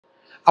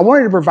I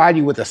wanted to provide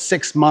you with a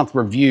 6-month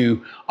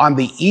review on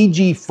the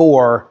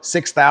EG4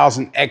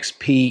 6000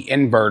 XP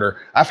inverter.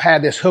 I've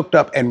had this hooked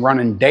up and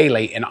running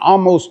daily and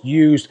almost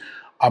used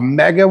a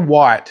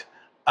megawatt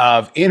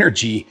of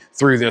energy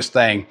through this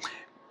thing,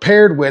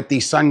 paired with the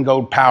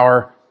Sungold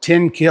Power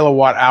 10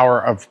 kilowatt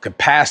hour of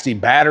capacity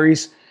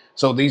batteries.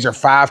 So these are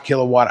 5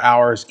 kilowatt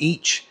hours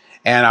each,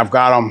 and I've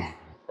got them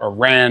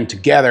ran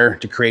together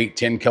to create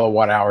 10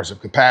 kilowatt hours of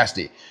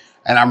capacity.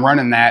 And I'm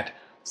running that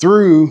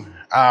through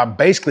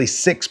basically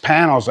 6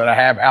 panels that I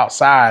have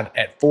outside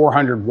at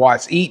 400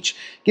 watts each.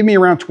 Give me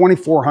around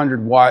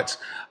 2,400 watts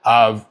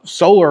of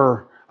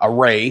solar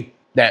array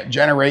that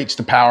generates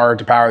the power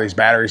to power these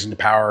batteries and to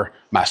power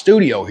my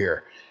studio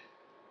here.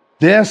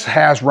 This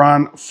has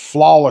run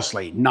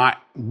flawlessly,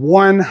 not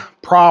one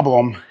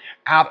problem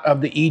out of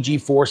the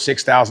EG4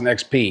 6000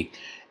 XP.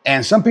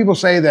 And some people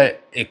say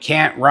that it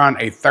can't run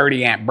a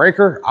 30 amp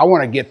breaker. I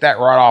want to get that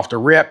right off the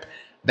rip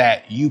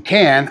that you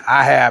can.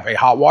 I have a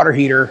hot water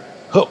heater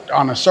hooked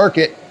on a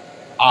circuit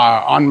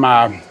on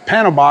my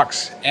panel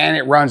box, and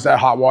it runs that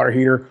hot water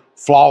heater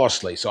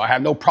flawlessly. So I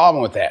have no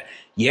problem with that.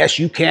 Yes,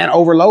 you can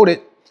overload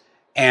it.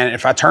 And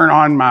if I turn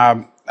on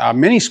my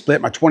mini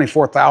split, my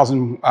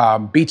 24,000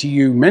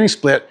 BTU mini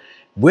split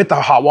with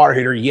the hot water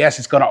heater, yes,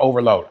 it's going to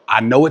overload.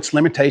 I know its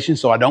limitations,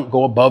 so I don't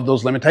go above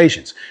those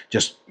limitations.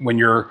 Just when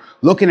you're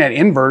looking at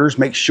inverters,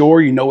 make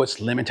sure you know its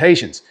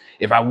limitations.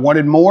 If I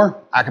wanted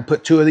more, I could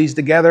put 2 of these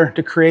together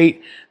to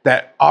create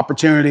that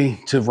opportunity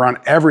to run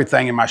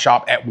everything in my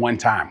shop at one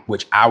time,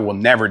 which I will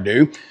never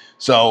do.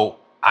 So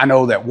I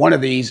know that one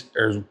of these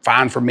is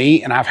fine for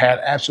me, and I've had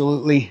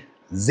absolutely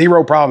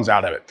 0 problems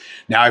out of it.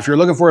 Now, if you're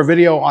looking for a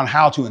video on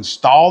how to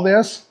install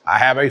this, I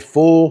have a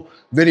full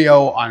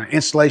video on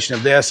installation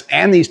of this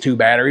and these 2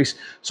 batteries,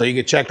 so you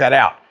can check that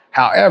out.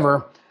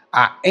 However,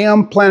 I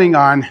am planning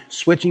on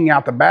switching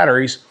out the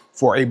batteries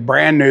for a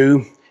brand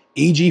new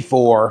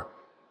EG4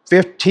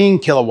 15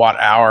 kilowatt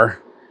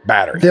hour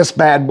battery. This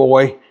bad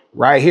boy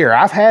right here,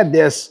 I've had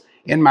this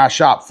in my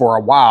shop for a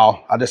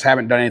while. I just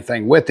haven't done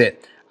anything with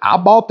it. I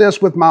bought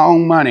this with my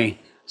own money.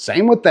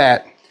 Same with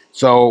that.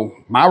 So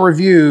my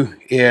review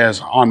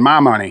is on my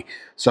money.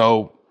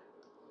 So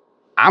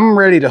I'm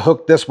ready to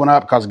hook this one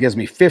up because it gives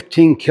me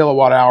 15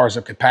 kilowatt hours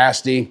of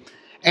capacity,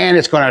 and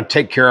it's going to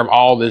take care of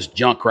all this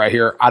junk right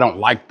here. I don't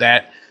like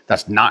that.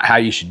 That's not how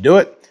you should do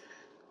it.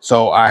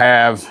 So I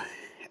have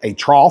a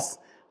trough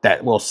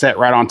that will sit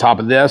right on top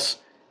of this,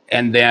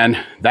 and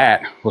then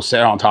that will sit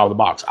on top of the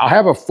box. I'll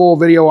have a full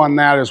video on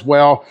that as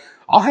well.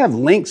 I'll have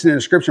links in the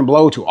description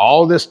below to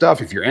all of this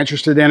stuff if you're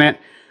interested in it,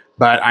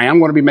 but I am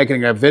going to be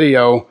making a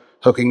video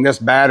hooking this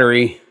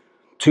battery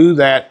to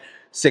that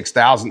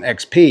 6000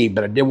 XP,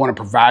 but I did want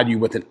to provide you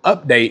with an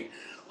update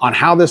on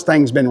how this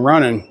thing's been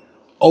running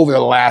over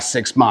the last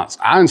 6 months.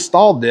 I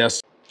installed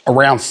this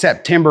around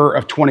September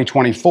of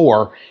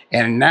 2024,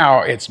 and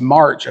now it's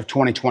March of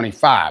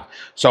 2025.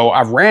 So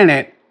I've ran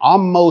it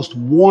almost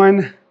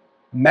 1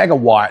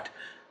 megawatt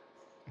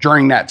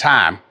during that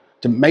time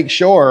to make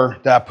sure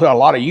that I put a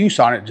lot of use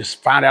on it,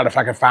 just find out if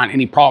I can find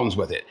any problems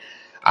with it.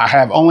 I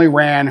have only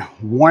ran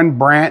 1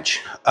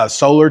 branch of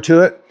solar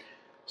to it.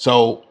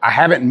 So I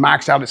haven't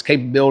maxed out its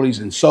capabilities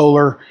in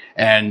solar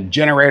and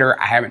generator.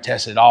 I haven't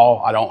tested it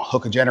all. I don't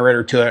hook a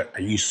generator to it. I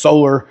use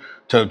solar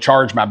to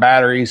charge my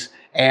batteries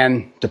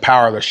and to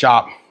power the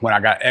shop. When I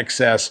got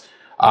excess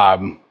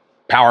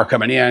power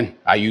coming in,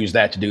 I use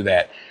that to do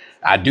that.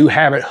 I do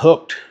have it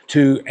hooked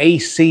to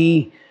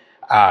AC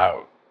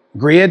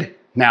grid.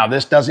 Now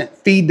this doesn't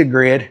feed the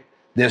grid.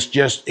 This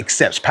just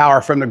accepts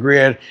power from the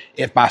grid.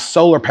 If my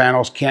solar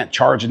panels can't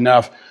charge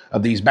enough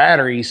of these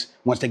batteries,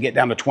 once they get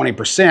down to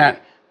 20%,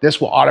 this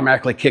will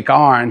automatically kick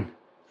on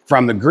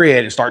from the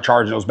grid and start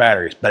charging those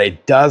batteries. But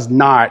it does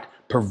not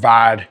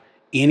provide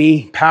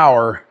any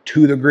power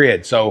to the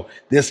grid. So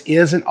this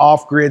is an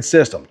off-grid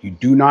system. You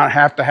do not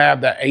have to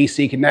have that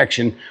AC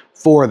connection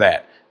for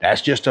that.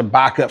 That's just a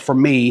backup for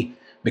me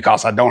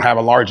because I don't have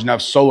a large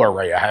enough solar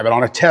array. I have it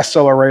on a test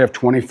solar array of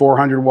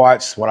 2,400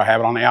 watts, what I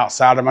have it on the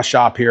outside of my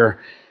shop here.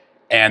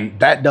 And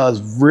that does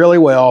really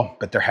well,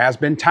 but there has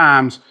been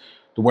times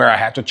to where I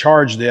have to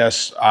charge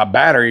this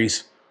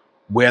batteries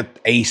with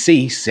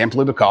AC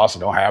simply because I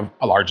don't have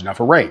a large enough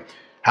array.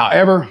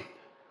 However,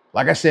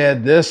 like I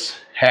said, this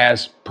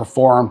has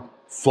performed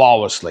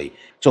flawlessly.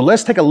 So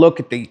let's take a look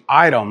at the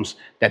items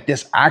that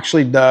this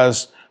actually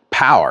does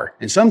power.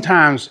 And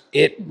sometimes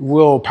it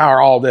will power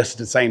all this at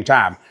the same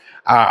time.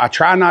 I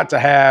try not to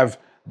have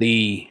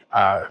the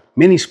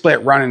mini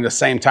split running at the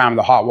same time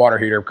the hot water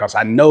heater because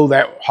I know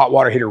that hot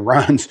water heater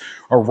runs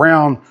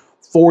around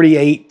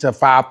 48 to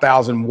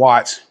 5,000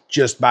 watts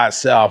just by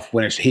itself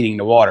when it's heating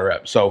the water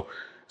up. So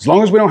as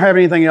long as we don't have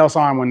anything else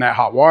on when that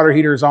hot water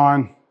heater is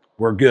on,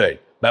 we're good.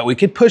 But we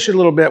could push it a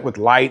little bit with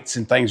lights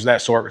and things of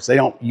that sort because they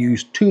don't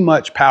use too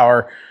much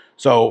power.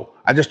 So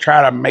I just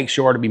try to make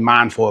sure to be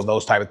mindful of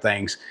those type of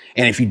things.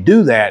 And if you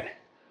do that,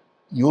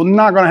 you're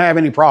not going to have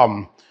any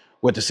problem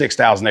with the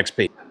 6000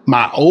 XP.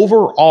 My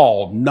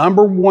overall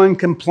 #1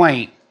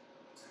 complaint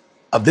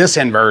of this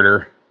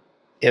inverter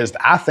is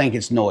I think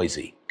it's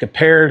noisy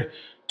compared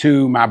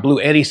to my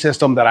Blue Eddy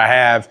system that I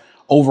have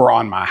over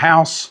on my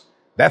house.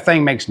 That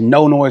thing makes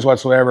no noise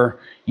whatsoever.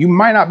 You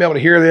might not be able to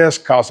hear this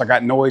because I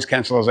got noise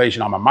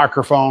cancellation on my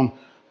microphone,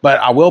 but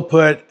I will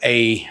put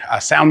a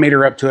sound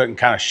meter up to it and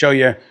kind of show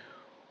you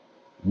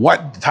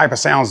what type of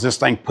sounds this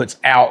thing puts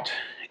out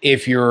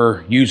if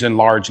you're using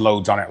large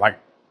loads on it, like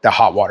the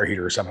hot water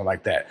heater or something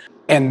like that.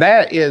 And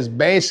that is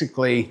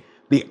basically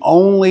the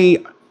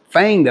only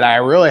thing that I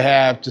really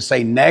have to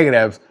say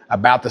negative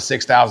about the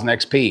 6000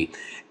 XP.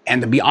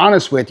 And to be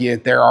honest with you,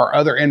 there are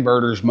other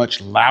inverters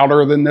much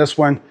louder than this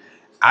one.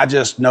 I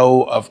just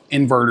know of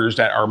inverters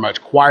that are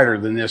much quieter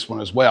than this one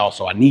as well.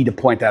 So I need to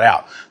point that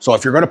out. So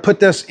if you're going to put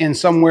this in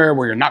somewhere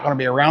where you're not going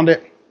to be around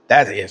it,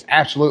 that is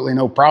absolutely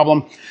no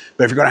problem.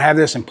 But if you're going to have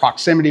this in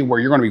proximity where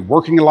you're going to be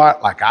working a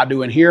lot like I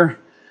do in here,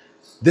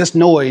 this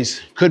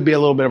noise could be a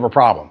little bit of a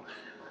problem.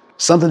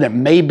 Something that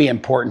may be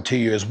important to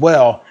you as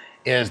well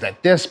is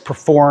that this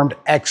performed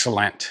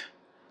excellent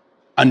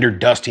under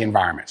dusty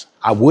environments.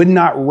 I would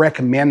not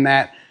recommend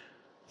that,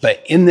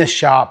 but in this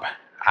shop,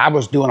 I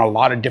was doing a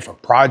lot of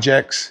different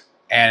projects,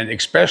 and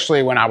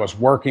especially when I was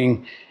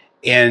working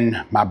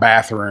in my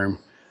bathroom,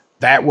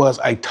 that was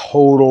a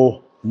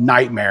total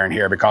nightmare in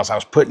here because I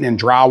was putting in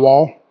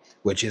drywall,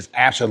 which is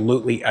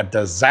absolutely a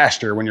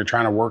disaster when you're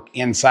trying to work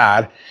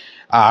inside.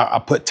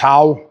 I put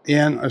tile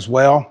in as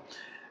well.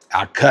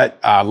 I cut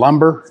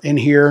lumber in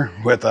here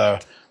with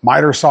a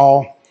miter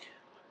saw.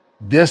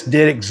 This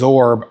did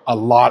absorb a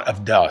lot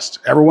of dust.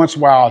 Every once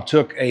in a while, I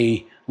took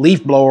a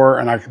leaf blower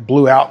and I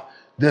blew out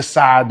this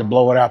side to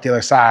blow it out the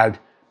other side,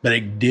 but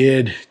it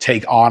did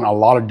take on a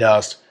lot of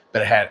dust,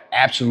 but it had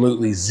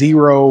absolutely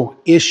zero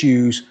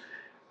issues.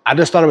 I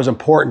just thought it was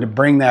important to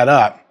bring that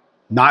up.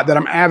 Not that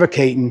I'm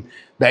advocating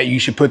that you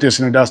should put this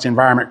in a dusty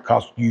environment,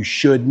 because you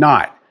should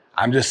not.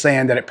 I'm just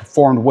saying that it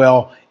performed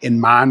well in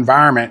my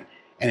environment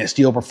and it's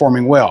still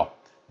performing well.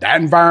 That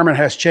environment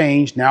has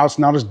changed. Now it's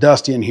not as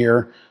dusty in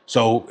here,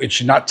 so it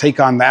should not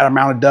take on that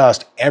amount of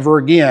dust ever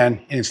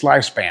again in its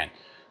lifespan.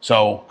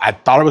 So I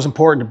thought it was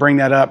important to bring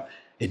that up.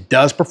 It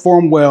does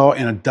perform well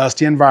in a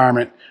dusty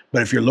environment,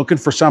 but if you're looking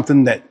for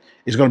something that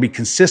is going to be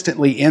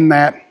consistently in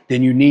that,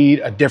 then you need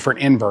a different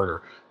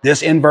inverter.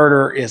 This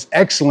inverter is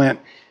excellent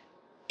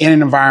in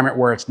an environment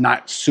where it's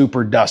not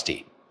super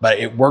dusty, but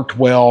it worked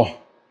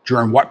well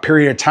during what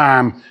period of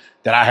time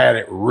that I had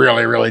it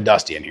really, really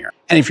dusty in here.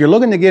 And if you're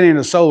looking to get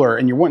into solar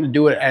and you're wanting to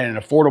do it at an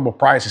affordable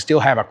price and still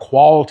have a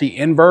quality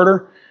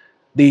inverter,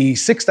 the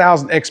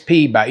 6000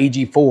 XP by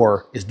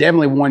EG4 is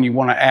definitely one you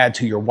want to add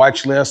to your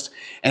watch list.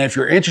 And if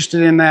you're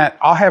interested in that,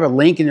 I'll have a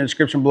link in the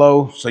description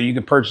below so you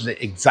can purchase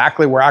it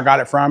exactly where I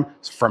got it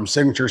from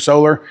Signature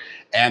Solar.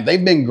 And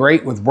they've been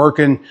great with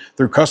working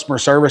through customer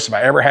service. If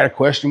I ever had a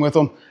question with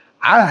them,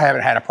 I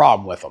haven't had a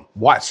problem with them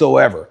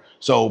whatsoever.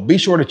 So be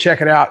sure to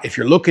check it out if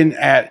you're looking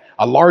at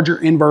a larger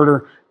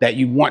inverter that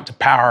you want to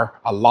power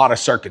a lot of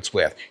circuits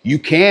with. You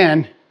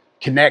can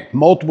connect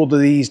multiple of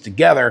these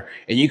together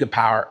and you can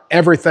power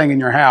everything in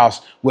your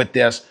house with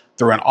this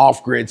through an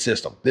off-grid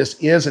system. This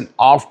is an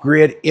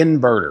off-grid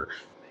inverter.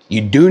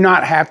 You do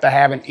not have to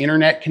have an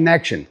internet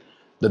connection.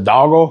 The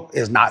dongle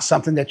is not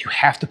something that you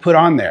have to put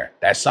on there.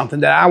 That's something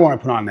that I want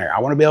to put on there. I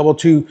want to be able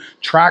to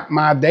track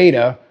my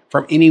data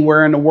from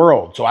anywhere in the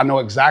world. So I know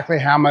exactly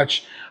how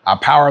much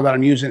power that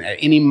I'm using at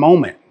any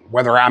moment,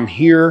 whether I'm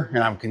here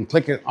and I can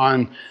click it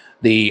on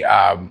the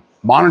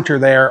monitor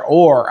there,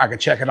 or I can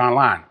check it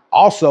online.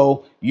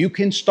 Also, you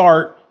can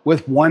start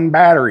with one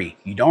battery.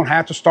 You don't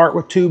have to start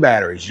with 2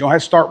 batteries. You don't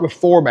have to start with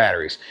 4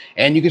 batteries.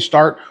 And you can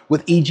start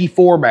with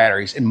EG4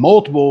 batteries and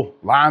multiple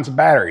lines of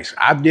batteries.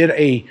 I did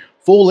a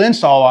full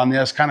install on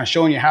this, kind of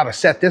showing you how to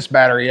set this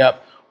battery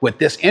up with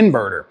this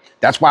inverter.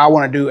 That's why I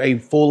want to do a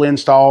full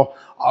install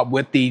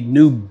with the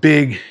new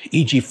big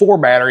EG4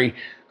 battery,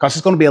 because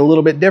it's going to be a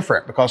little bit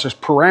different because there's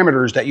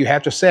parameters that you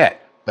have to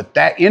set. But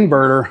that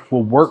inverter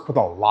will work with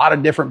a lot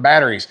of different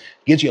batteries.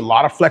 Gives you a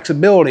lot of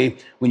flexibility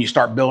when you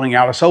start building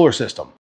out a solar system.